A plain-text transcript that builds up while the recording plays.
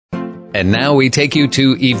And now we take you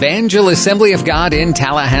to Evangel Assembly of God in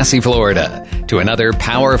Tallahassee, Florida, to another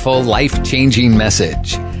powerful, life-changing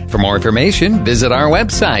message. For more information, visit our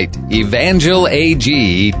website,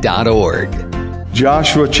 evangelag.org.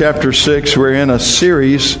 Joshua chapter 6, we're in a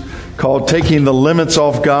series called Taking the Limits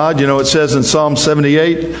Off God. You know, it says in Psalm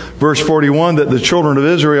 78, verse 41, that the children of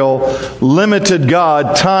Israel limited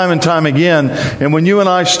God time and time again. And when you and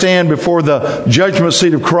I stand before the judgment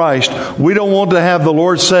seat of Christ, we don't want to have the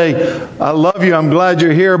Lord say, I love you, I'm glad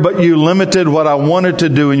you're here, but you limited what I wanted to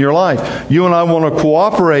do in your life. You and I want to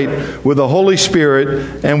cooperate with the Holy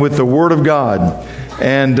Spirit and with the Word of God.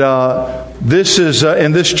 And this is,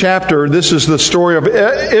 in this chapter, this is the story of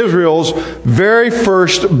Israel's very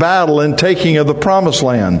first battle in taking of the Promised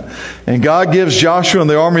Land. And God gives Joshua and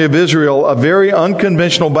the army of Israel a very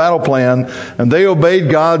unconventional battle plan, and they obeyed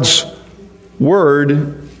God's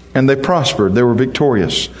word, and they prospered. They were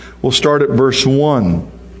victorious. We'll start at verse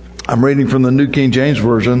 1. I'm reading from the New King James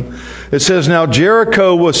Version. It says, Now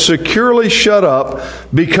Jericho was securely shut up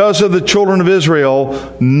because of the children of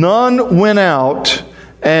Israel. None went out,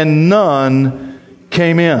 and none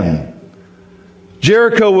came in.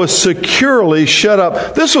 Jericho was securely shut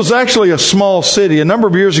up. This was actually a small city. A number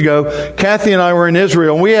of years ago, Kathy and I were in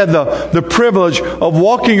Israel, and we had the privilege of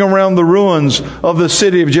walking around the ruins of the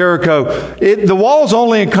city of Jericho. The walls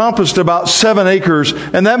only encompassed about 7 acres,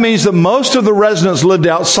 and that means that most of the residents lived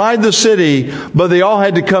outside the city, but they all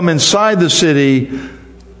had to come inside the city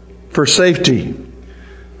for safety.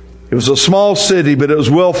 It was a small city, but it was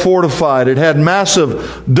well fortified. It had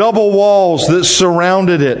massive double walls that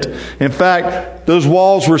surrounded it. In fact, those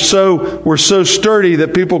walls were so sturdy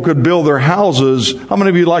that people could build their houses. How many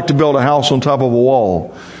of you like to build a house on top of a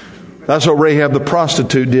wall? That's what Rahab the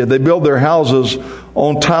prostitute did. They built their houses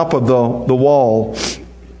on top of the wall.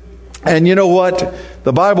 And you know what?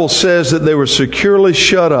 The Bible says that they were securely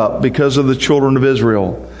shut up because of the children of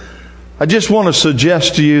Israel. I just want to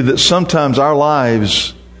suggest to you that sometimes our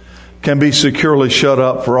lives can be securely shut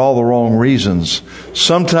up for all the wrong reasons.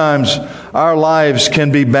 Sometimes our lives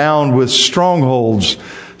can be bound with strongholds.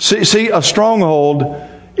 See, a stronghold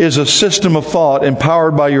is a system of thought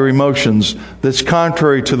empowered by your emotions that's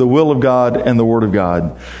contrary to the will of God and the Word of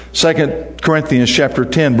God. 2 Corinthians chapter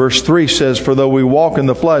 10 verse 3 says, For though we walk in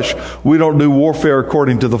the flesh, we don't do warfare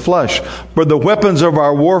according to the flesh. But the weapons of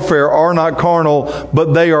our warfare are not carnal,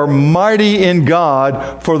 but they are mighty in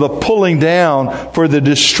God for the pulling down, for the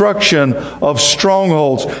destruction of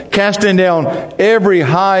strongholds, casting down every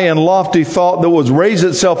high and lofty thought that would raise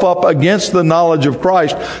itself up against the knowledge of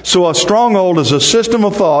Christ. So a stronghold is a system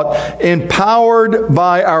of thought empowered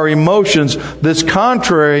by our emotions that's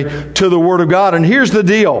contrary to the Word of God. And here's the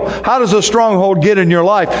deal. How does a stronghold get in your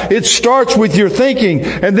life? It starts with your thinking.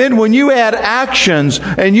 And then when you add actions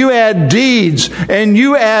and you add deeds and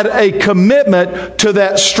you add a commitment to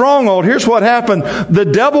that stronghold, here's what happened. The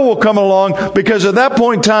devil will come along, because at that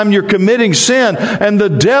point in time you're committing sin, and the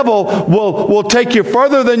devil will take you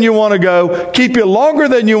further than you want to go, keep you longer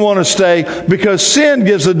than you want to stay, because sin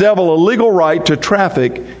gives the devil a legal right to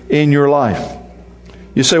traffic in your life.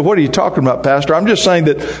 You say, what are you talking about, Pastor? I'm just saying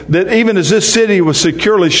that even as this city was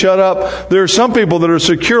securely shut up, there are some people that are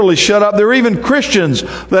securely shut up. There are even Christians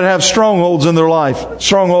that have strongholds in their life.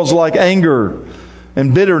 Strongholds like anger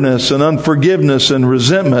and bitterness and unforgiveness and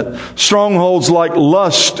resentment. Strongholds like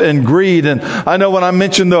lust and greed. And I know when I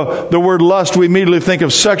mention the word lust, we immediately think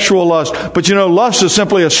of sexual lust. But you know, lust is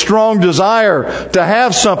simply a strong desire to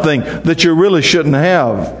have something that you really shouldn't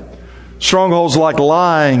have. Strongholds like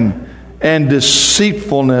lying and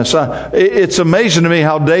deceitfulness. It's amazing to me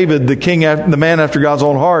how David, the man after God's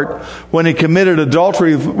own heart, when he committed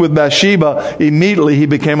adultery with Bathsheba, immediately he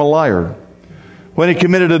became a liar. When he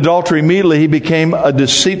committed adultery, immediately he became a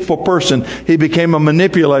deceitful person. He became a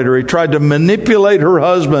manipulator. He tried to manipulate her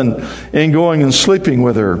husband in going and sleeping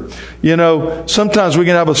with her. You know, sometimes we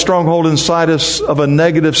can have a stronghold inside us of a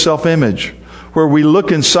negative self-image, where we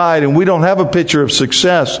look inside and we don't have a picture of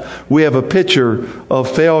success. We have a picture of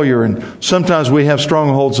failure. And sometimes we have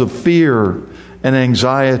strongholds of fear and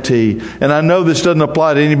anxiety. And I know this doesn't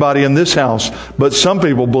apply to anybody in this house, but some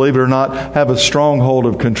people, believe it or not, have a stronghold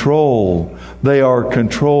of control. They are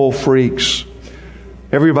control freaks.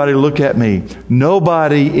 Everybody look at me.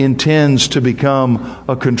 Nobody intends to become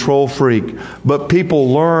a control freak. But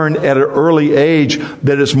people learn at an early age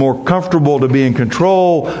that it's more comfortable to be in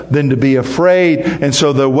control than to be afraid. And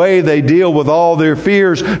so the way they deal with all their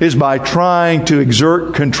fears is by trying to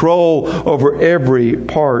exert control over every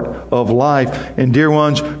part of life. And dear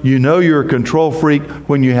ones, you know you're a control freak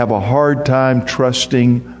when you have a hard time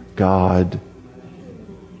trusting God.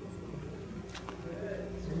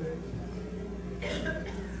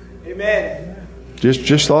 Amen.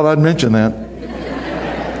 Just thought I'd mention that.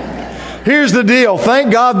 Here's the deal.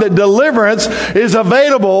 Thank God that deliverance is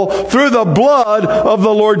available through the blood of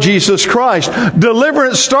the Lord Jesus Christ.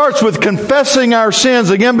 Deliverance starts with confessing our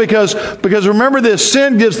sins. Again, because remember this,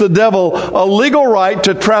 sin gives the devil a legal right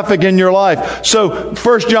to traffic in your life. So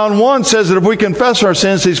 1 John 1 says that if we confess our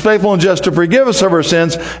sins, He's faithful and just to forgive us of our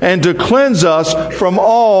sins and to cleanse us from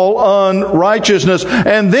all unrighteousness.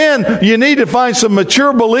 And then you need to find some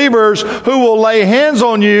mature believers who will lay hands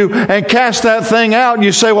on you and cast that thing out. And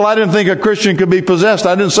you say, well, I didn't think a Christian could be possessed.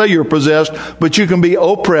 I didn't say you're possessed, but you can be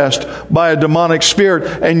oppressed by a demonic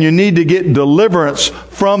spirit, and you need to get deliverance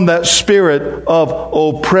from that spirit of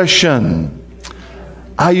oppression.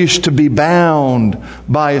 I used to be bound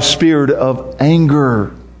by a spirit of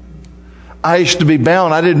anger. I used to be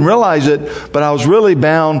bound. I didn't realize it, but I was really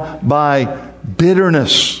bound by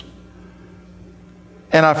bitterness.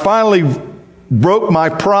 And I finally broke my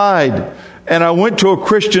pride. And I went to a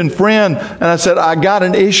Christian friend and I said, I got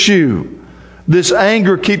an issue. This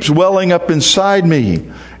anger keeps welling up inside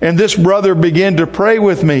me. And this brother began to pray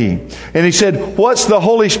with me. And he said, what's the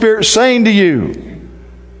Holy Spirit saying to you?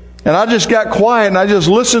 And I just got quiet and I just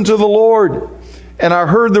listened to the Lord. And I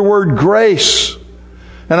heard the word grace.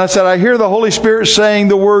 And I said, I hear the Holy Spirit saying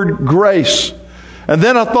the word grace. And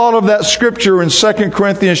then I thought of that scripture in 2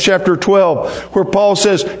 Corinthians chapter 12, where Paul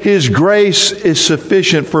says, His grace is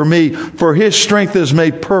sufficient for me, for His strength is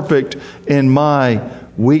made perfect in my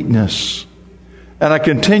weakness. And I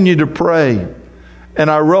continued to pray, and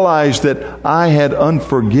I realized that I had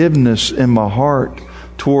unforgiveness in my heart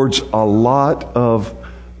towards a lot of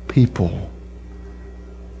people.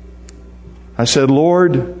 I said,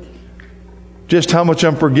 Lord, just how much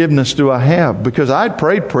unforgiveness do I have? Because I'd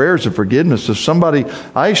prayed prayers of forgiveness. If somebody,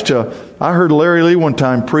 I heard Larry Lee one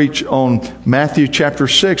time preach on Matthew chapter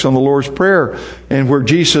 6 on the Lord's Prayer, and where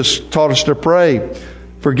Jesus taught us to pray,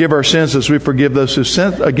 forgive our sins as we forgive those who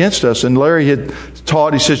sin against us. And Larry had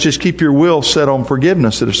taught, he says, just keep your will set on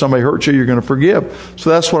forgiveness, that if somebody hurts you, you're going to forgive.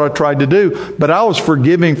 So that's what I tried to do. But I was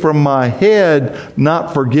forgiving from my head,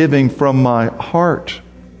 not forgiving from my heart.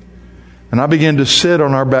 And I began to sit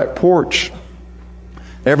on our back porch.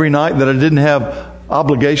 Every night that I didn't have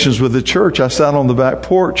obligations with the church, I sat on the back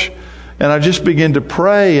porch and I just began to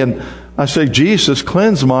pray, and I say, Jesus,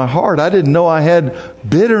 cleanse my heart. I didn't know I had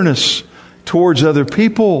bitterness towards other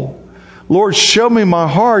people. Lord, show me my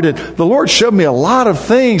heart. And the Lord showed me a lot of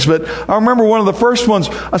things, but I remember one of the first ones,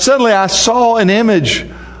 suddenly I saw an image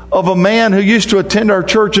of a man who used to attend our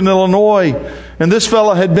church in Illinois, and this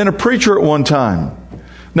fellow had been a preacher at one time.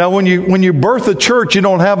 Now, when you birth a church, you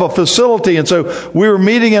don't have a facility. And so we were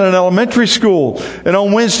meeting in an elementary school. And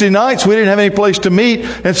on Wednesday nights, we didn't have any place to meet.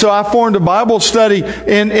 And so I formed a Bible study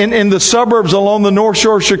in the suburbs along the North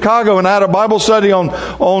Shore of Chicago. And I had a Bible study on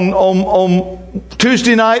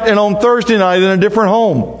Tuesday night and on Thursday night in a different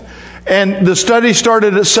home. And the study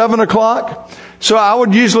started at 7 o'clock. So I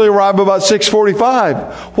would usually arrive about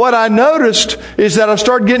 6:45. What I noticed is that I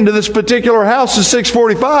started getting to this particular house at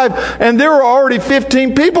 6:45, and there were already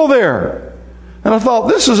 15 people there. And I thought,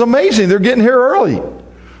 this is amazing. They're getting here early.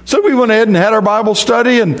 So we went ahead and had our Bible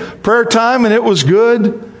study and prayer time, and it was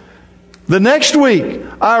good. The next week,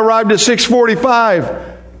 I arrived at 6:45,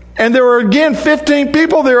 and there were again 15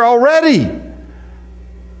 people there already.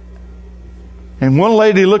 And one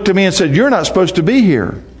lady looked at me and said, "You're not supposed to be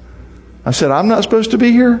here." I said, "I'm not supposed to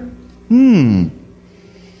be here? Am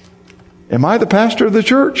I the pastor of the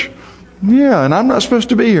church? Yeah, and I'm not supposed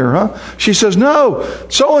to be here, huh?" She says, "No,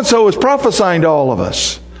 so-and-so is prophesying to all of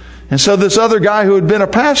us." And so this other guy who had been a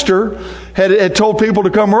pastor had told people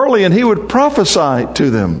to come early, and he would prophesy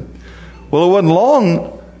to them. Well, it wasn't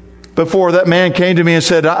long before that man came to me and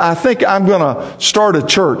said, "I think I'm going to start a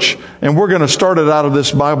church, and we're going to start it out of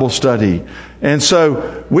this Bible study." And so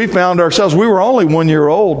we found ourselves, we were only 1 year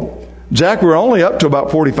old. Jack, we were only up to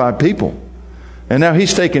about 45 people. And now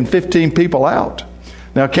he's taken 15 people out.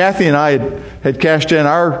 Now, Kathy and I had cashed in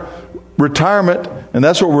our retirement, and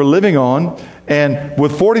that's what we're living on. And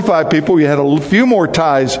with 45 people, you had a few more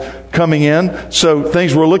tithes coming in, so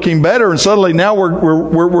things were looking better. And suddenly now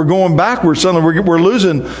we're going backwards. Suddenly we're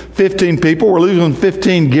losing 15 people. We're losing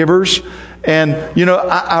 15 givers. And, you know,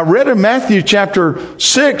 I read in Matthew chapter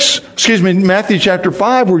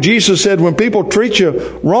 5, where Jesus said, when people treat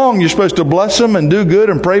you wrong, you're supposed to bless them and do good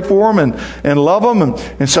and pray for them and love them.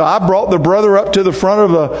 And so I brought the brother up to the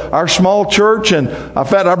front of our small church. And in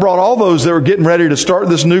fact, I brought all those that were getting ready to start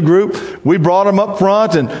this new group. We brought them up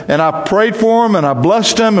front, and I prayed for them, and I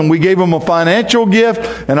blessed them, and we gave them a financial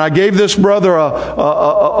gift. And I gave this brother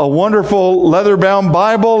a wonderful leather-bound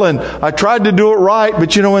Bible, and I tried to do it right.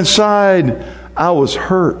 But, you know, inside, I was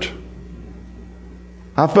hurt.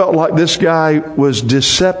 I felt like this guy was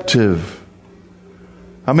deceptive.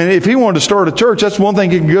 I mean, if he wanted to start a church, that's one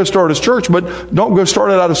thing, he can go start his church, but don't go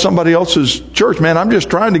start it out of somebody else's church. Man, I'm just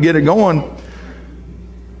trying to get it going.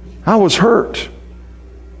 I was hurt.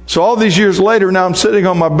 So all these years later, now I'm sitting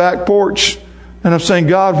on my back porch and I'm saying,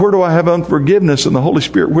 God, where do I have unforgiveness? And the Holy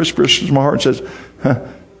Spirit whispers to my heart and says,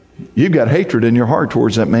 you've got hatred in your heart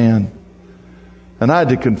towards that man. And I had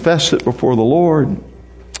to confess it before the Lord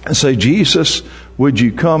and say, Jesus, would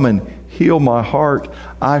you come and heal my heart?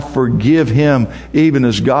 I forgive him even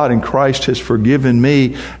as God in Christ has forgiven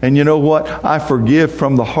me. And you know what? I forgive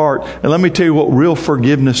from the heart. And let me tell you what real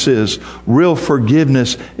forgiveness is. Real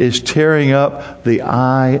forgiveness is tearing up the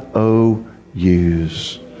IOUs.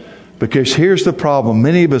 Because here's the problem.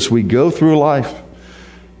 Many of us, we go through life.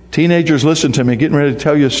 Teenagers, listen to me. Getting ready to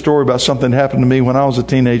tell you a story about something that happened to me when I was a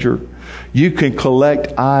teenager. You can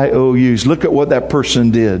collect IOUs. Look at what that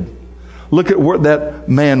person did. Look at what that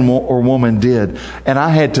man or woman did. And I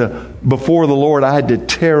had to, before the Lord, I had to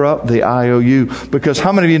tear up the IOU. Because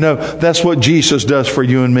how many of you know that's what Jesus does for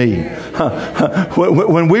you and me?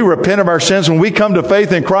 When we repent of our sins, when we come to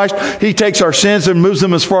faith in Christ, He takes our sins and moves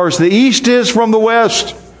them as far as the east is from the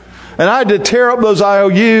west. And I had to tear up those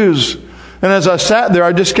IOUs. And as I sat there,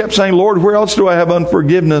 I just kept saying, Lord, where else do I have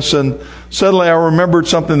unforgiveness? And suddenly I remembered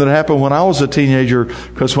something that happened when I was a teenager.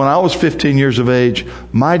 Because when I was 15 years of age,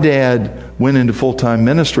 my dad went into full-time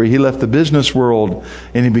ministry. He left the business world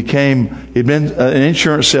and he'd been an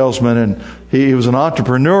insurance salesman, and he was an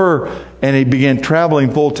entrepreneur, and he began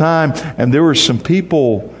traveling full-time. And there were some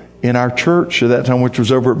people in our church at that time, which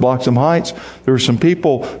was over at Bloxham Heights, there were some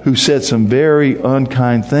people who said some very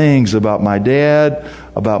unkind things about my dad,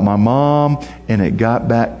 about my mom, and it got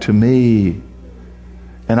back to me.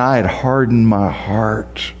 And I had hardened my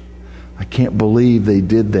heart. I can't believe they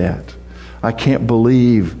did that. I can't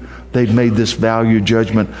believe they'd made this value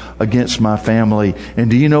judgment against my family.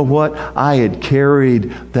 And do you know what? I had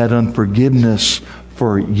carried that unforgiveness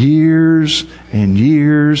for years and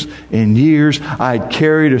years and years. I had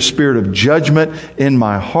carried a spirit of judgment in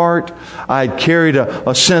my heart. I had carried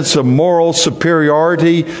a sense of moral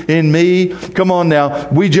superiority in me. Come on now.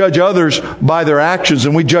 We judge others by their actions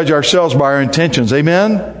and we judge ourselves by our intentions.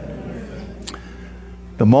 Amen?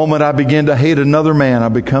 The moment I begin to hate another man, I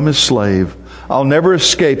become his slave. I'll never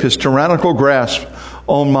escape his tyrannical grasp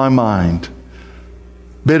on my mind.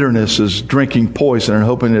 Bitterness is drinking poison and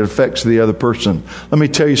hoping it affects the other person. Let me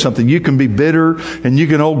tell you something. You can be bitter and you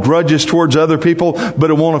can hold grudges towards other people,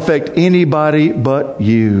 but it won't affect anybody but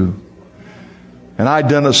you. And I'd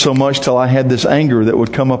done it so much till I had this anger that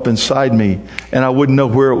would come up inside me and I wouldn't know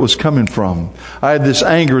where it was coming from. I had this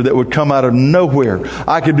anger that would come out of nowhere.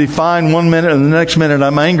 I could be fine one minute and the next minute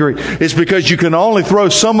I'm angry. It's because you can only throw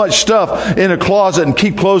so much stuff in a closet and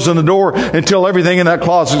keep closing the door until everything in that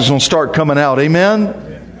closet is going to start coming out. Amen?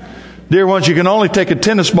 Dear ones, you can only take a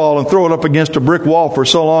tennis ball and throw it up against a brick wall for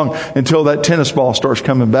so long until that tennis ball starts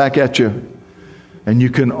coming back at you. And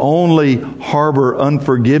you can only harbor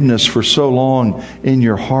unforgiveness for so long in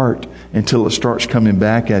your heart until it starts coming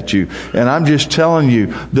back at you. And I'm just telling you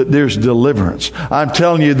that there's deliverance. I'm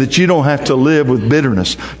telling you that you don't have to live with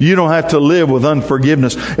bitterness. You don't have to live with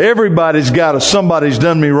unforgiveness. Everybody's got a "somebody's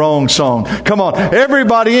done me wrong" song. Come on.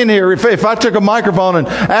 Everybody in here, if I took a microphone and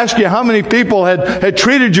asked you how many people had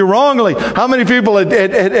treated you wrongly, how many people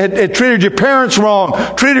had treated your parents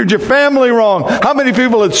wrong, treated your family wrong, how many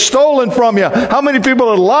people had stolen from you, how many people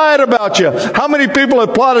had lied about you, how many people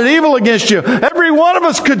had plotted evil against you, every one of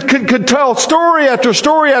us could tell story after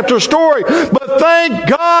story after story. But thank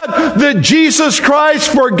God that Jesus Christ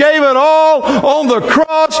forgave it all on the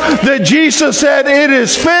cross, that Jesus said, "It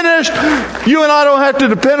is finished." You and I don't have to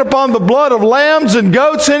depend upon the blood of lambs and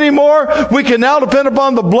goats anymore. We can now depend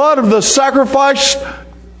upon the blood of the sacrifice,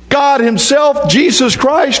 God Himself, Jesus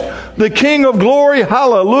Christ, the King of glory.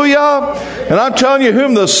 Hallelujah. And I'm telling you,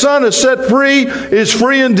 whom the Son has set free is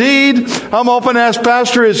free indeed. I'm often asked,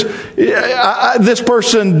 Pastor, this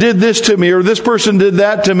person did this to me or this person did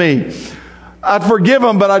that to me. I'd forgive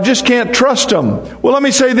them, but I just can't trust them. Well, let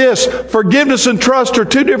me say this. Forgiveness and trust are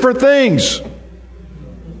two different things.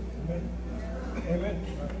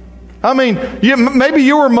 I mean, maybe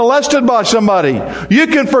you were molested by somebody. You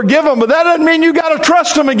can forgive them, but that doesn't mean you got to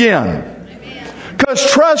trust them again.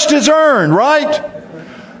 Because trust is earned, right?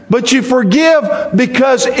 But you forgive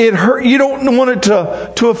because it hurt. You don't want it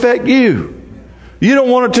to affect you. You don't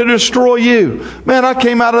want it to destroy you. Man, I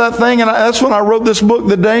came out of that thing, and that's when I wrote this book,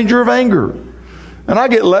 The Danger of Anger. And I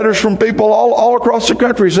get letters from people all across the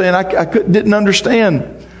country saying I didn't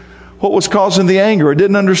understand what was causing the anger. I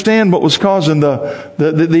didn't understand what was causing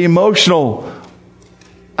the emotional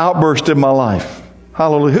outburst in my life.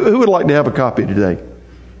 Hallelujah. Who would like to have a copy today?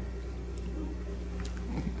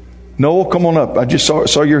 Noel, come on up. I just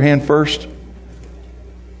saw your hand first.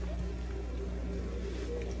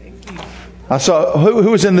 I saw,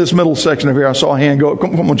 who was in this middle section over here? I saw a hand go up.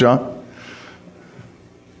 Come on, John.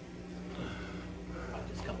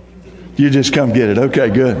 You just come get it. Okay,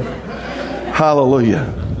 good.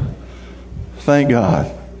 Hallelujah. Thank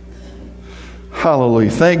God.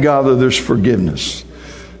 Hallelujah. Thank God that there's forgiveness.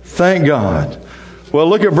 Thank God. Well,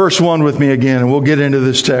 look at verse 1 with me again, and we'll get into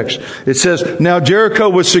this text. It says, "Now Jericho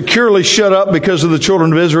was securely shut up because of the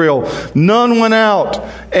children of Israel. None went out,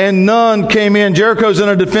 and none came in." Jericho's in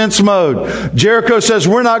a defense mode. Jericho says,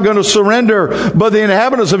 we're not going to surrender. But the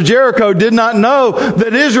inhabitants of Jericho did not know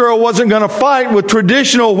that Israel wasn't going to fight with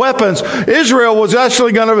traditional weapons. Israel was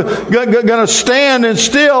actually going to stand and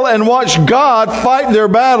still and watch God fight their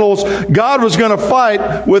battles. God was going to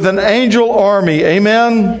fight with an angel army.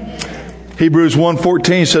 Amen? Hebrews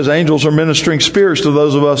 1:14 says angels are ministering spirits to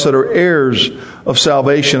those of us that are heirs of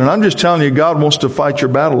salvation. And I'm just telling you, God wants to fight your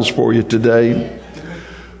battles for you today.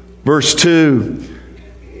 Verse 2,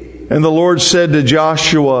 "And the Lord said to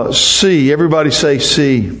Joshua, see," everybody say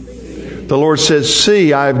see. The Lord says,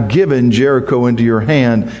 "See, I have given Jericho into your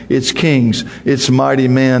hand, its kings, its mighty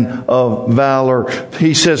men of valor."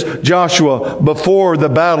 He says, Joshua, before the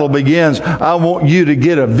battle begins, I want you to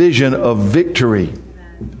get a vision of victory.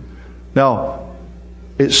 Now,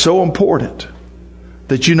 it's so important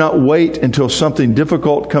that you not wait until something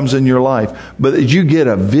difficult comes in your life, but that you get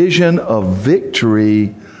a vision of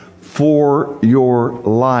victory for your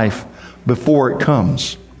life before it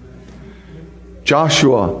comes.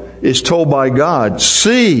 Joshua is told by God,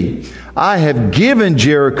 "See, I have given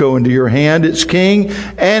Jericho into your hand, its king,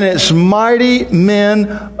 and its mighty men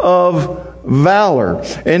of valor."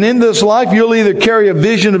 And in this life, you'll either carry a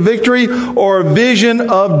vision of victory or a vision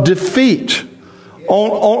of defeat.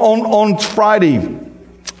 On Friday,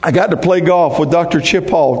 I got to play golf with Dr. Chip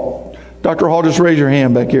Hall. Dr. Hall, just raise your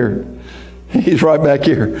hand back here. He's right back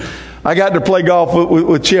here. I got to play golf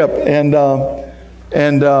with Chip, and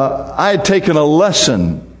I had taken a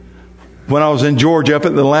lesson when I was in Georgia up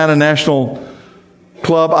at the Atlanta National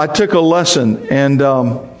Club. I took a lesson, and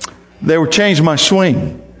they were changing my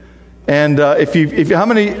swing. And how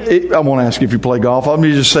many? I won't ask if you play golf. Let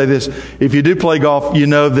me just say this: if you do play golf, you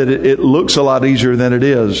know that it looks a lot easier than it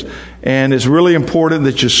is, and it's really important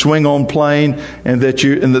that you swing on plane and that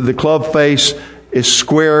the club face is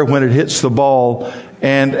square when it hits the ball.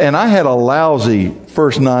 And I had a lousy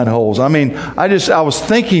first 9 holes. I mean, I was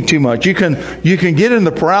thinking too much. You can get in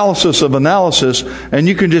the paralysis of analysis, and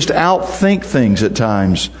you can just outthink things at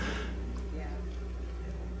times.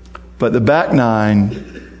 But the back 9.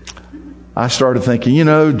 I started thinking,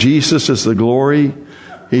 Jesus is the glory.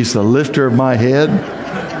 He's the lifter of my head.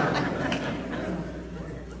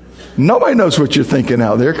 Nobody knows what you're thinking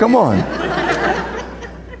out there. Come on.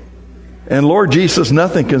 And Lord Jesus,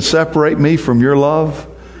 nothing can separate me from your love.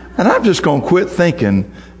 And I'm just going to quit thinking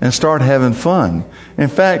and start having fun. In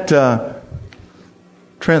fact,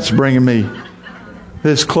 Trent's bringing me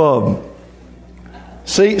this club.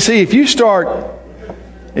 See, if you start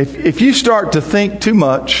to think too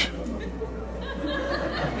much,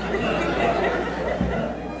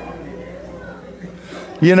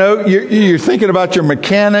 you're thinking about your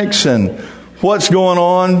mechanics and what's going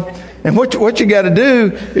on. And what you got to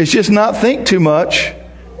do is just not think too much.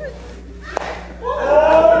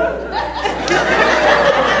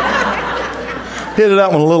 Hit it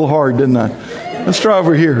out one a little hard, didn't I? Let's try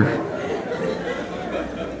over here.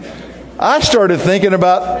 I started thinking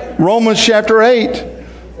about Romans chapter 8,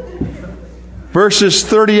 verses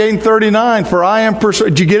 38 and 39. For I am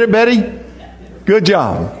persuaded. Did you get it, Betty? Good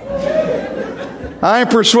job. I am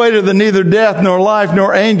persuaded that neither death, nor life,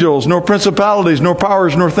 nor angels, nor principalities, nor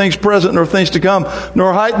powers, nor things present, nor things to come,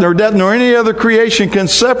 nor height, nor depth, nor any other creation can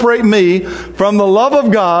separate me from the love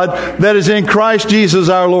of God that is in Christ Jesus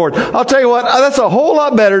our Lord. I'll tell you what, that's a whole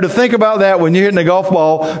lot better to think about that when you're hitting a golf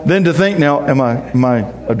ball than to think, now, am I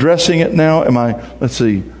addressing it now? Let's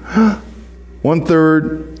see,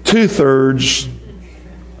 1/3, 2/3.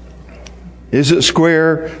 Is it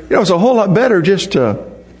square? It's a whole lot better just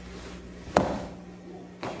to...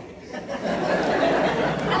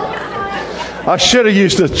 I should have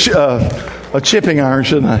used a chipping iron,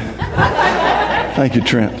 shouldn't I? Thank you,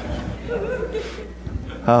 Trent.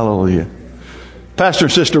 Hallelujah. Pastor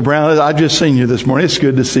and Sister Brown, I've just seen you this morning. It's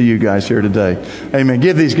good to see you guys here today. Amen.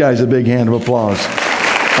 Give these guys a big hand of applause.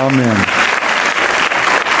 Amen.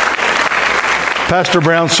 Pastor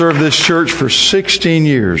Brown served this church for 16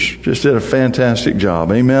 years. Just did a fantastic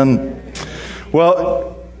job. Amen.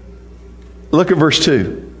 Well, look at verse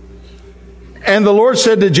 2. And the Lord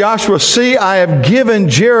said to Joshua, see, I have given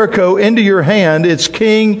Jericho into your hand, its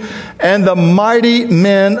king, and the mighty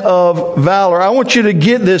men of valor. I want you to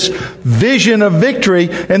get this vision of victory.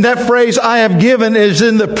 And that phrase, I have given, is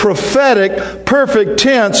in the prophetic, perfect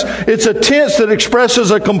tense. It's a tense that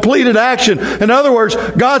expresses a completed action. In other words,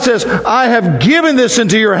 God says, I have given this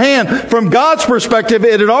into your hand. From God's perspective,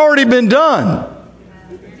 it had already been done.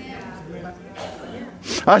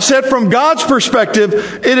 I said from God's perspective,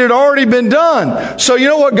 it had already been done. So you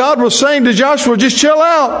know what God was saying to Joshua? Just chill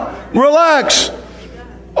out. Relax.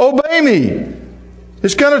 Obey me.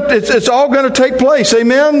 It's all going to take place.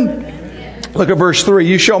 Amen? Look at verse 3.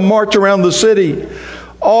 You shall march around the city.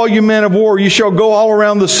 All you men of war, you shall go all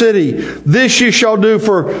around the city. This you shall do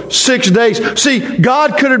for 6 days. See,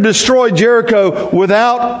 God could have destroyed Jericho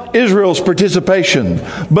without Israel's participation.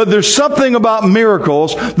 But there's something about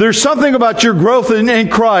miracles. There's something about your growth in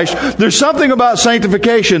Christ. There's something about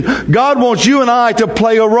sanctification. God wants you and I to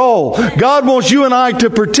play a role. God wants you and I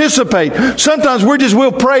to participate. Sometimes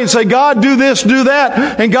we'll pray and say, God, do this, do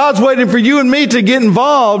that. And God's waiting for you and me to get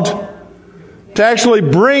involved to actually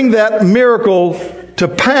bring that miracle to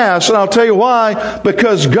pass. And I'll tell you why.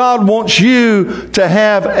 Because God wants you to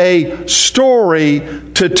have a story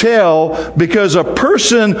to tell. Because a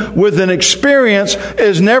person with an experience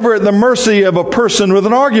is never at the mercy of a person with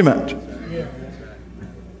an argument.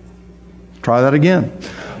 Try that again.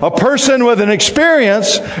 A person with an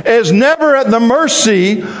experience is never at the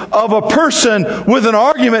mercy of a person with an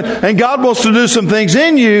argument. And God wants to do some things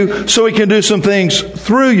in you so He can do some things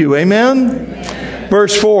through you. Amen?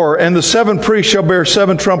 Verse 4, and the 7 priests shall bear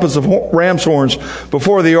 7 trumpets of ram's horns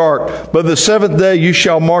before the ark. But the 7th day you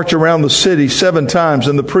shall march around the city 7 times,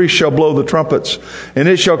 and the priests shall blow the trumpets. And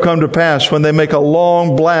it shall come to pass, when they make a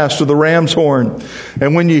long blast of the ram's horn,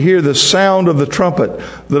 and when you hear the sound of the trumpet,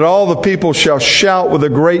 that all the people shall shout with a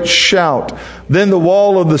great shout. Then the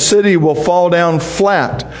wall of the city will fall down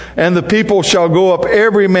flat, and the people shall go up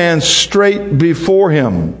every man straight before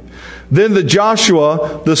him. Then the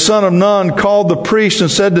Joshua, the son of Nun, called the priests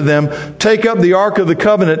and said to them, take up the ark of the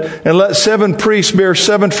covenant, and let 7 priests bear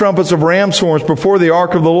 7 trumpets of ram's horns before the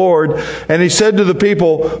ark of the Lord. And he said to the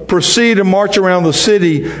people, proceed and march around the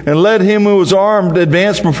city, and let him who is armed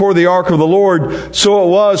advance before the ark of the Lord. So it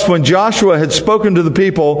was, when Joshua had spoken to the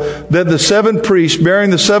people, that the 7 priests bearing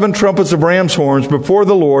the 7 trumpets of ram's horns before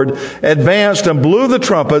the Lord advanced and blew the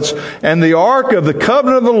trumpets, and the ark of the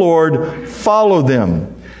covenant of the Lord followed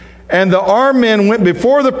them. And the armed men went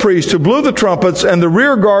before the priests who blew the trumpets, and the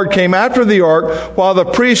rear guard came after the ark, while the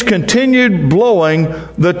priests continued blowing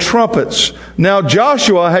the trumpets. Now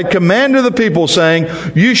Joshua had commanded the people, saying,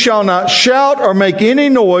 you shall not shout or make any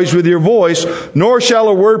noise with your voice, nor shall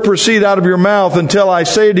a word proceed out of your mouth until I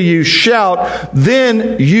say to you, shout,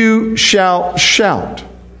 then you shall shout.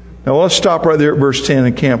 Now let's stop right there at verse 10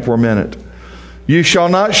 and camp for a minute. You shall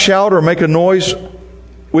not shout or make a noise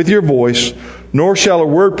with your voice, nor shall a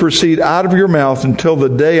word proceed out of your mouth until the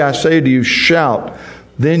day I say to you, shout,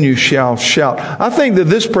 then you shall shout. I think that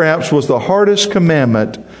this perhaps was the hardest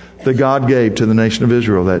commandment that God gave to the nation of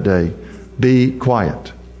Israel that day. Be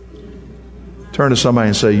quiet. Turn to somebody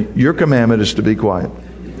and say, your commandment is to be quiet.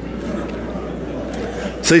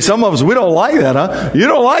 See, some of us, we don't like that, huh? You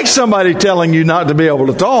don't like somebody telling you not to be able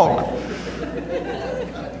to talk.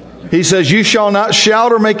 He says, you shall not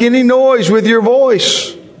shout or make any noise with your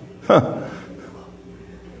voice.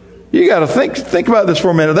 You got to think about this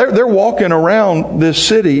for a minute. They're walking around this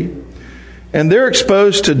city, and they're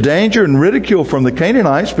exposed to danger and ridicule from the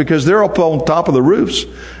Canaanites because they're up on top of the roofs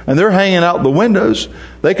and they're hanging out the windows.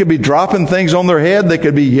 They could be dropping things on their head. They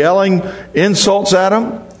could be yelling insults at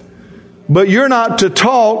them. But you're not to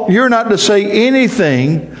talk. You're not to say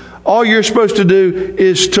anything. All you're supposed to do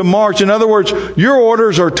is to march. In other words, your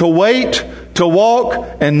orders are to wait, to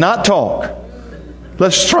walk, and not talk.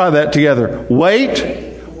 Let's try that together. Wait,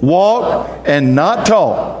 walk, and not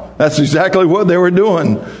talk. That's exactly what they were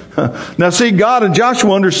doing. Now see, God and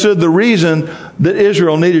Joshua understood the reason that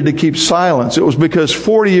Israel needed to keep silence. It was because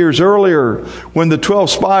 40 years earlier, when the 12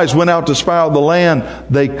 spies went out to spy out the land,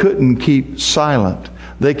 they couldn't keep silent.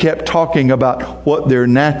 They kept talking about what their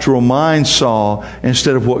natural minds saw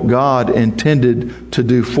instead of what God intended to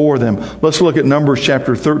do for them. Let's look at Numbers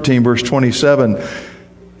chapter 13, verse 27.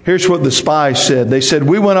 Here's what the spies said. They said,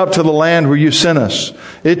 we went up to the land where you sent us.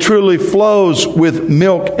 It truly flows with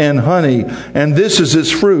milk and honey, and this is its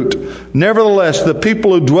fruit. Nevertheless, the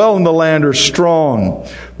people who dwell in the land are strong.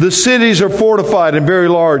 The cities are fortified and very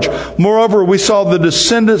large. Moreover, we saw the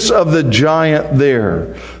descendants of the giant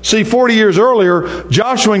there. See, 40 years earlier,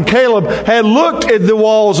 Joshua and Caleb had looked at the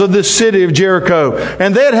walls of this city of Jericho,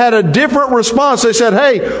 and they had a different response. They said,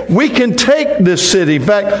 hey, we can take this city. In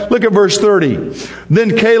fact, look at verse 30.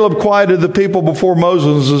 Then Caleb quieted the people before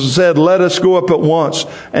Moses and said, let us go up at once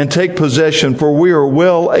and take possession, for we are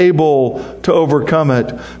well able to overcome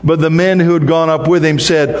it. But the men who had gone up with him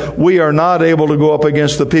said, we are not able to go up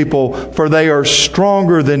against the people, for they are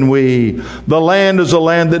stronger than we. The land is a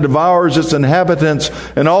land that devours its inhabitants,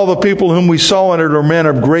 and all the people whom we saw in it are men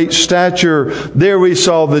of great stature. There we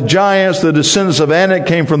saw the giants, the descendants of Anak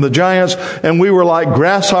came from the giants, and we were like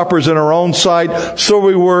grasshoppers in our own sight, so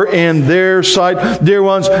we were in their sight. Dear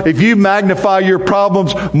ones, if you magnify your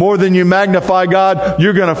problems more than you magnify God,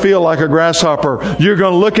 you're going to feel like a grasshopper. You're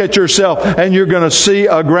going to look at yourself and you're going to see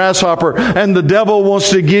a grasshopper. And the devil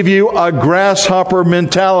wants to give you a grasshopper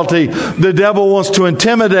mentality. The devil wants to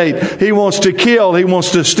intimidate. He wants to kill. He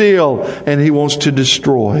wants to steal. And he wants to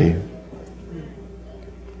destroy.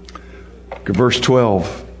 Verse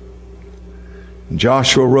 12.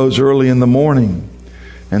 Joshua rose early in the morning,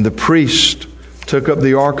 and the priest took up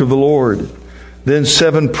the ark of the Lord. Then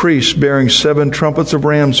 7 priests bearing 7 trumpets of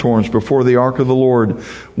ram's horns before the ark of the Lord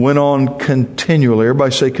went on continually.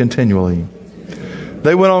 Everybody say continually.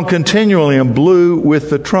 They went on continually and blew with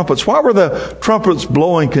the trumpets. Why were the trumpets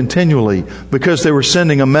blowing continually? Because they were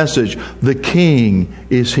sending a message. The king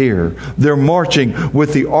is here. They're marching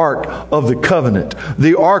with the Ark of the Covenant.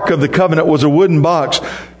 The Ark of the Covenant was a wooden box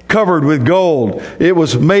covered with gold. It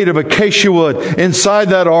was made of acacia wood. Inside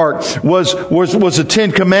that ark was the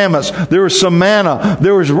 10 Commandments. There was some manna.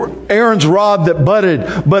 There was Aaron's rod that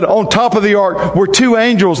budded. But on top of the ark were 2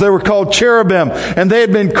 angels. They were called cherubim. And they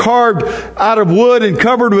had been carved out of wood and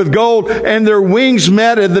covered with gold. And their wings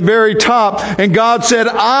met at the very top. And God said,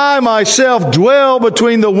 I myself dwell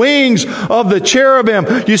between the wings of the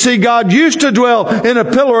cherubim. You see, God used to dwell in a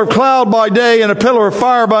pillar of cloud by day and a pillar of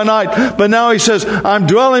fire by night. But now He says, I'm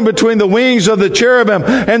dwelling between the wings of the cherubim,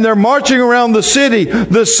 and they're marching around the city,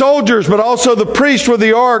 the soldiers, but also the priests with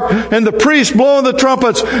the ark, and the priests blowing the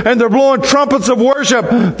trumpets, and they're blowing trumpets of worship.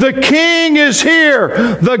 The king is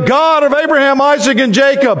here. The God of Abraham, Isaac, and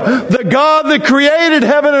Jacob. The God that created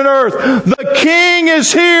heaven and earth. The king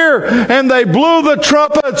is here. And they blew the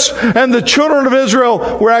trumpets, and the children of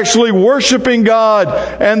Israel were actually worshiping God,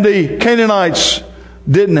 and the Canaanites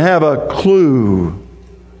didn't have a clue.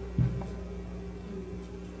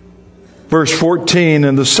 Verse 14,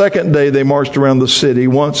 and the second day they marched around the city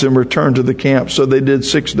once and returned to the camp. So they did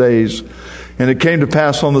 6 days. And it came to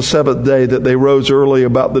pass on the 7th day that they rose early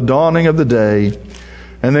about the dawning of the day.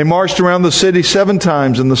 And they marched around the city 7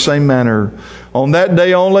 times in the same manner. On that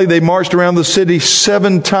day only they marched around the city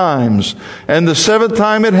 7 times. And the 7th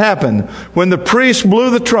time it happened, when the priests blew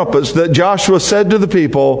the trumpets, that Joshua said to the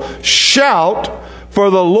people, shout, for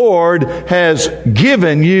the Lord has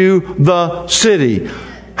given you the city.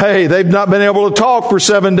 Hey, they've not been able to talk for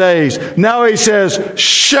 7 days. Now He says,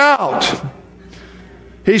 shout.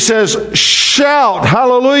 He says, shout.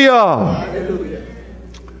 Hallelujah. Hallelujah.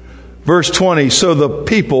 Verse 20, so the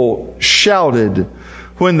people shouted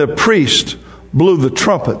when the priest blew the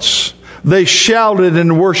trumpets. They shouted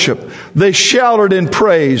in worship. They shouted in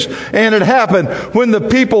praise. And it happened when the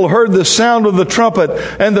people heard the sound of the trumpet,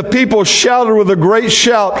 and the people shouted with a great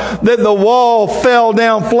shout, that the wall fell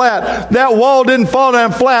down flat. That wall didn't fall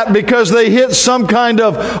down flat because they hit some kind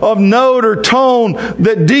of note or tone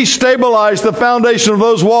that destabilized the foundation of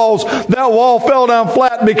those walls. That wall fell down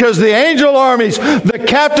flat because the angel armies, the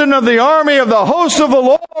captain of the army of the host of the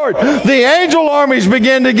Lord, the angel armies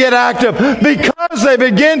began to get active because they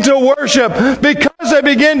began to worship. Because they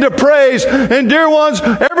begin to praise. And dear ones,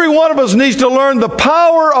 every one of us needs to learn the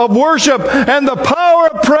power of worship and the power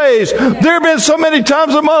of praise. There have been so many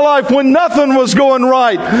times in my life when nothing was going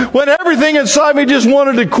right, when everything inside me just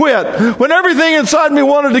wanted to quit, when everything inside me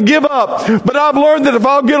wanted to give up. But I've learned that if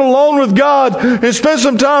I'll get alone with God and spend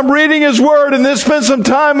some time reading His Word and then spend some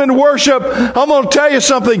time in worship, I'm going to tell you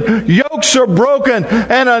something. Yokes are broken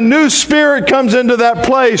and a new spirit comes into that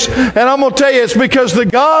place. And I'm going to tell you, it's because the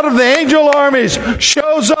God of the angel armies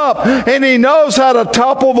shows up, and He knows how to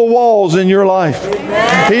topple the walls in your life.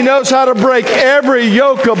 Amen. He knows how to break every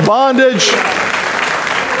yoke of bondage.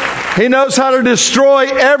 He knows how to destroy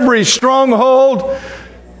every stronghold.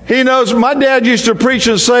 He knows. My dad used to preach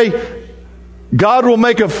and say, God will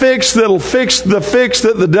make a fix that'll fix the fix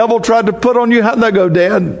that the devil tried to put on you. How'd that go,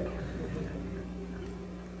 Dad?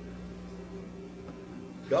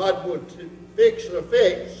 God would fix the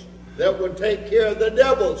fix that would take care of the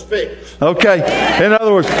devil's fix. Okay. In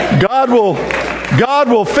other words, God will God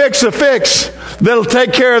will fix a fix that'll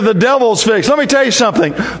take care of the devil's fix. Let me tell you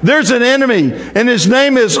something. There's an enemy, and his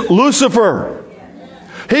name is Lucifer.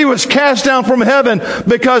 He was cast down from heaven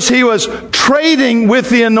because he was trading with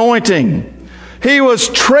the anointing. He was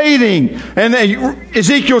trading. And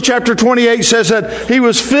Ezekiel chapter 28 says that he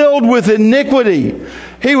was filled with iniquity.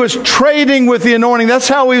 He was trading with the anointing. That's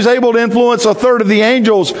how he was able to influence a third of the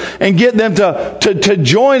angels and get them to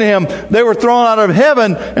join him. They were thrown out of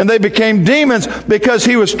heaven and they became demons because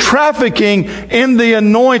he was trafficking in the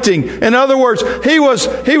anointing. In other words, he was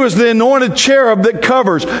the anointed cherub that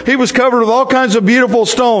covers. He was covered with all kinds of beautiful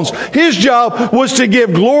stones. His job was to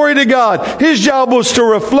give glory to God. His job was to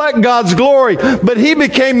reflect God's glory. But he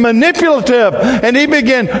became manipulative and he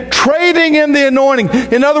began trading in the anointing.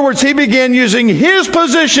 In other words, he began using his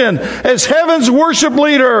position as heaven's worship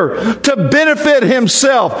leader to benefit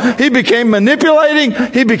himself. He became manipulating.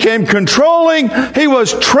 He became controlling. He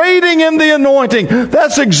was trading in the anointing.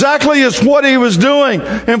 That's exactly what he was doing.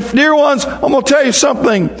 And dear ones, I'm going to tell you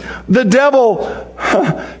something. The devil,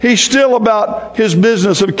 he's still about his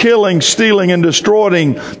business of killing, stealing, and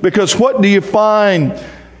destroying. Because what do you find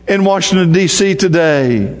in Washington, D.C.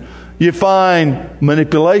 today? You find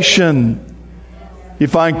manipulation. You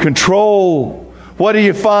find control. What do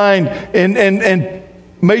you find in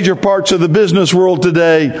major parts of the business world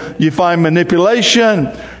today? You find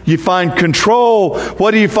manipulation. You find control.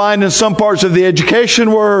 What do you find in some parts of the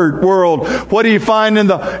education world? What do you find in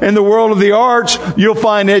the world of the arts? You'll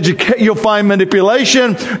find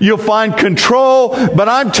manipulation. You'll find control. But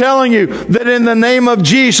I'm telling you that in the name of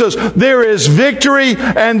Jesus, there is victory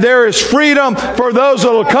and there is freedom for those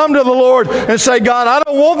that will come to the Lord and say, God, I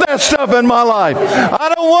don't want that stuff in my life.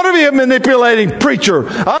 I don't want to be a manipulating preacher.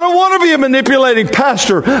 I don't want to be a manipulating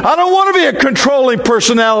pastor. I don't want to be a controlling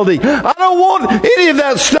personality. I don't want any of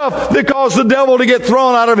that stuff that caused the devil to get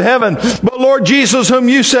thrown out of heaven. But Lord Jesus, whom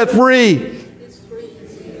you set free,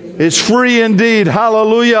 is free indeed.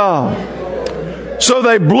 Hallelujah. So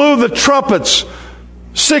they blew the trumpets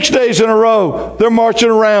 6 days in a row. They're marching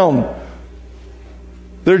around.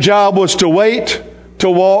 Their job was to wait, to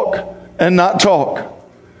walk, and not talk.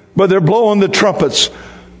 But they're blowing the trumpets.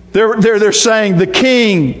 They're saying the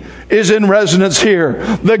King is in residence here.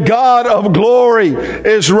 The God of glory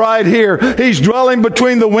is right here. He's dwelling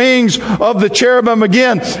between the wings of the cherubim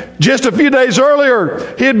again. Just a few days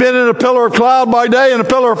earlier, he had been in a pillar of cloud by day and a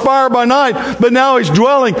pillar of fire by night. But now he's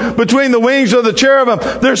dwelling between the wings of the cherubim.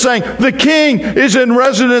 They're saying the King is in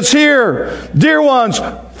residence here. Dear ones,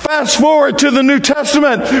 fast forward to the New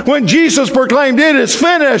Testament when Jesus proclaimed, "It is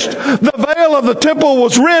finished." The veil of the temple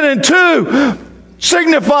was rent in two,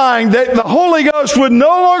 signifying that the Holy Ghost would no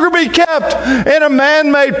longer be kept in a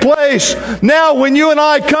man-made place. Now, when you and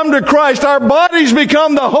I come to Christ, our bodies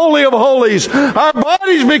become the Holy of Holies. Our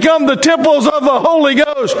bodies become the temples of the Holy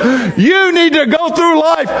Ghost. You need to go through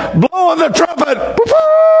life blowing the trumpet.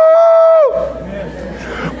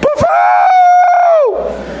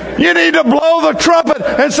 You need to blow the trumpet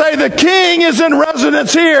and say, the King is in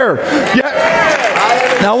residence here.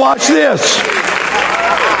 Yeah. Now watch this.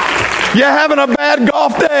 You're having a bad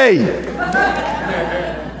golf day.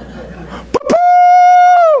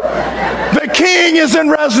 The King is in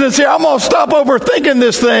residence here. I'm going to stop overthinking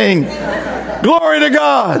this thing. Glory to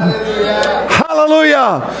God.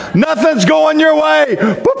 Hallelujah. Nothing's going your way.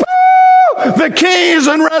 The King is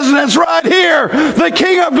in residence right here. The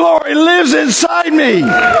King of glory lives inside me.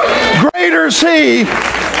 Greater is He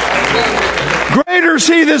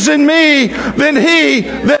that's in me than he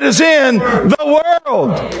that is in the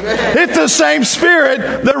world. If the same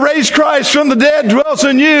Spirit that raised Christ from the dead dwells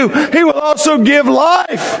in you, He will also give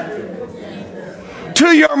life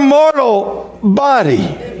to your mortal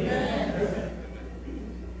body.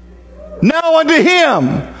 Now unto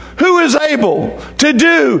Him who is able to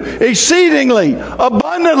do exceedingly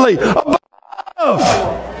abundantly above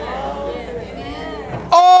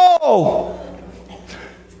all,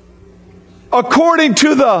 according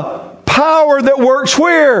to the power that works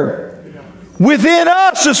where? Within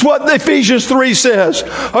us is what Ephesians 3 says.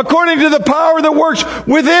 According to the power that works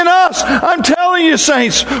within us. I'm telling you,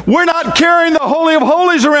 saints, we're not carrying the Holy of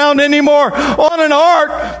Holies around anymore on an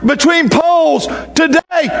ark between poles.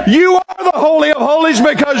 Today, you are the Holy of Holies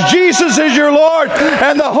because Jesus is your Lord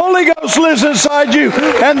and the Holy Ghost lives inside you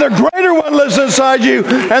and the greater one lives inside you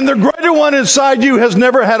and the greater one inside you has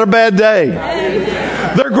never had a bad day.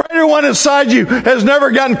 The greater one inside you has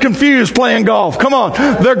never gotten confused playing golf. Come on.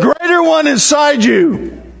 The greater one inside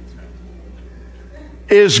you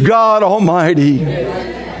is God Almighty.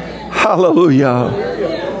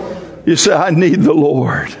 Hallelujah. You say, I need the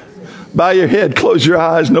Lord. Bow your head, close your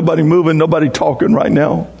eyes. Nobody moving, nobody talking right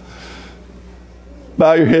now.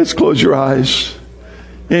 Bow your heads, close your eyes.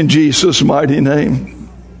 In Jesus' mighty name.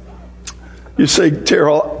 You say,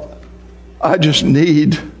 Terrell, I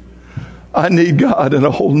need God in a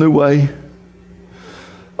whole new way.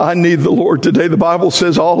 I need the Lord today. The Bible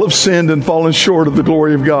says all have sinned and fallen short of the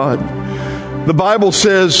glory of God. The Bible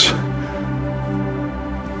says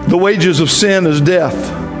the wages of sin is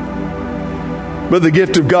death, but the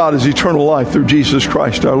gift of God is eternal life through Jesus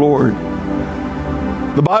Christ our Lord.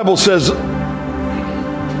 The Bible says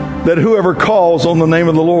that whoever calls on the name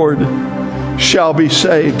of the Lord shall be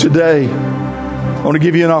saved. Today, I want to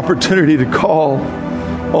give you an opportunity to call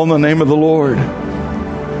on the name of the Lord.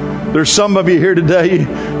 There's some of you here today,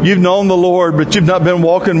 you've known the Lord, but you've not been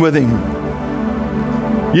walking with Him.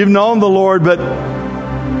 You've known the Lord, but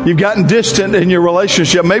you've gotten distant in your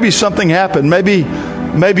relationship. Maybe something happened. Maybe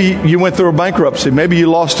you went through a bankruptcy. Maybe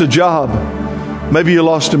you lost a job. Maybe you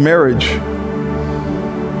lost a marriage.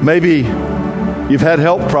 Maybe you've had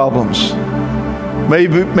health problems.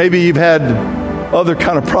 Maybe you've had other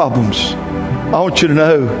kind of problems. I want you to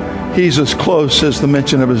know He's as close as the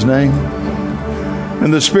mention of His name.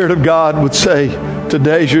 And the Spirit of God would say,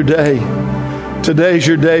 today's your day. Today's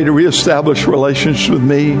your day to reestablish relationships with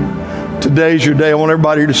me. Today's your day. I want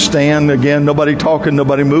everybody to stand. Again, nobody talking,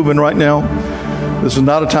 nobody moving right now. This is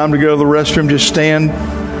not a time to go to the restroom. Just stand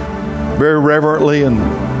very reverently and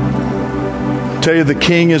tell you the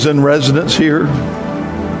King is in residence here.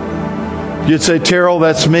 You'd say, Terrell,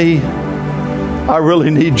 that's me. I really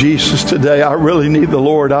need Jesus today. I really need the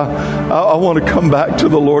Lord. I want to come back to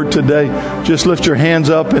the Lord today. Just lift your hands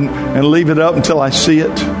up and leave it up until I see it.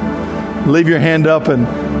 Leave your hand up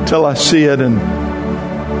until I see it, and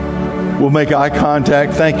we'll make eye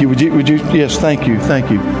contact. Thank you. Would you? Yes, thank you. Thank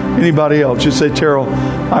you. Anybody else? Just say, Terrell,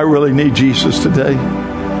 I really need Jesus today.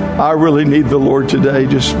 I really need the Lord today.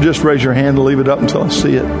 Just raise your hand and leave it up until I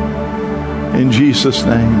see it. In Jesus'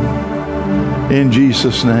 name. In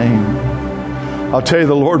Jesus' name. I'll tell you,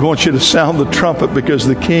 the Lord wants you to sound the trumpet because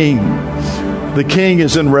the King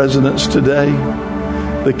is in residence today.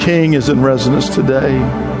 The King is in residence today.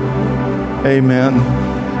 Amen.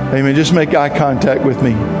 Amen. Just make eye contact with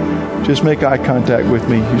me. Just make eye contact with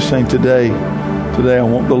me. You're saying, today I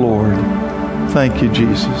want the Lord. Thank you,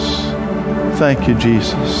 Jesus. Thank you,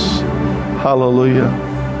 Jesus. Hallelujah.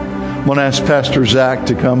 I'm going to ask Pastor Zach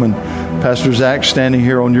to come, and Pastor Zach standing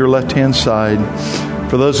here on your left-hand side.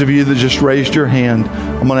 For those of you that just raised your hand,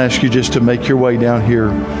 I'm going to ask you just to make your way down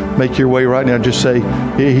here. Make your way right now. Just say,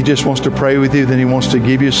 he just wants to pray with you. Then he wants to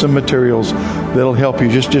give you some materials that'll help you.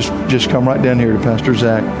 Just come right down here to Pastor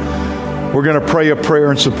Zach. We're going to pray a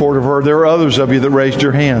prayer in support of her. There are others of you that raised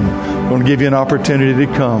your hand. I want to give you an opportunity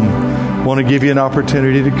to come. I want to give you an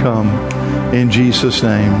opportunity to come. In Jesus'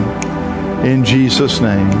 name. In Jesus'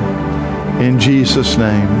 name. In Jesus'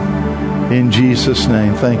 name. In Jesus'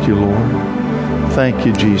 name. Thank you, Lord. Thank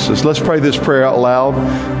you, Jesus. Let's pray this prayer out loud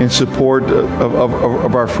in support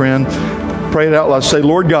of our friend. Pray it out loud. Say,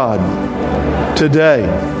 Lord God, today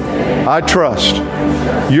I trust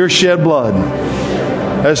your shed blood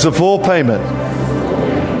as the full payment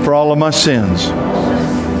for all of my sins.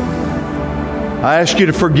 I ask you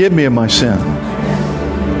to forgive me of my sin.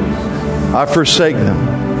 I forsake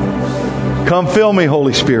them. Come fill me,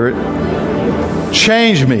 Holy Spirit.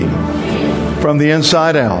 Change me from the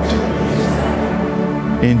inside out.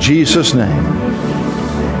 In Jesus' name,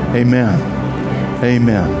 amen.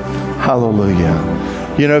 Amen. Hallelujah.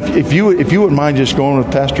 You know, if you wouldn't mind just going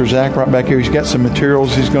with Pastor Zach right back here. He's got some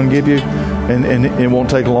materials he's going to give you, and it won't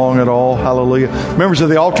take long at all. Hallelujah. Members of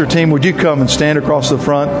the altar team, would you come and stand across the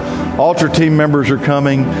front? Altar team members are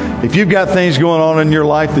coming. If you've got things going on in your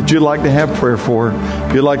life that you'd like to have prayer for,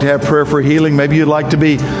 if you'd like to have prayer for healing, maybe you'd like to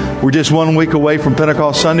be, we're just 1 week away from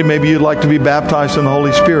Pentecost Sunday, maybe you'd like to be baptized in the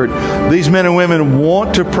Holy Spirit. These men and women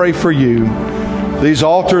want to pray for you. These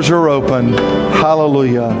altars are open.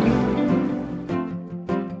 Hallelujah.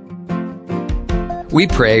 We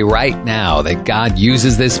pray right now that God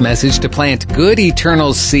uses this message to plant good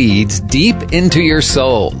eternal seeds deep into your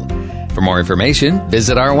soul. For more information,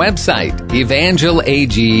 visit our website,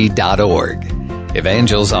 evangelag.org.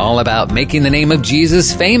 Evangel's all about making the name of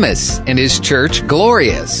Jesus famous and His church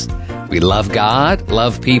glorious. We love God,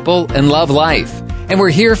 love people, and love life. And we're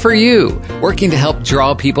here for you, working to help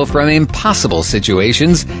draw people from impossible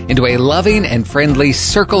situations into a loving and friendly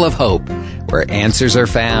circle of hope, where answers are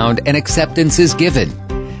found and acceptance is given.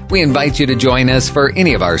 We invite you to join us for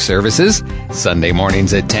any of our services, Sunday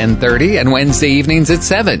mornings at 10:30 and Wednesday evenings at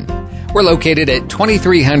 7. We're located at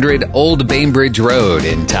 2300 Old Bainbridge Road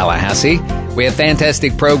in Tallahassee. We have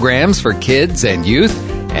fantastic programs for kids and youth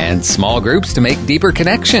and small groups to make deeper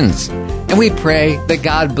connections. And we pray that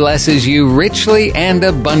God blesses you richly and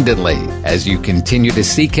abundantly as you continue to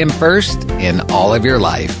seek Him first in all of your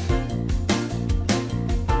life.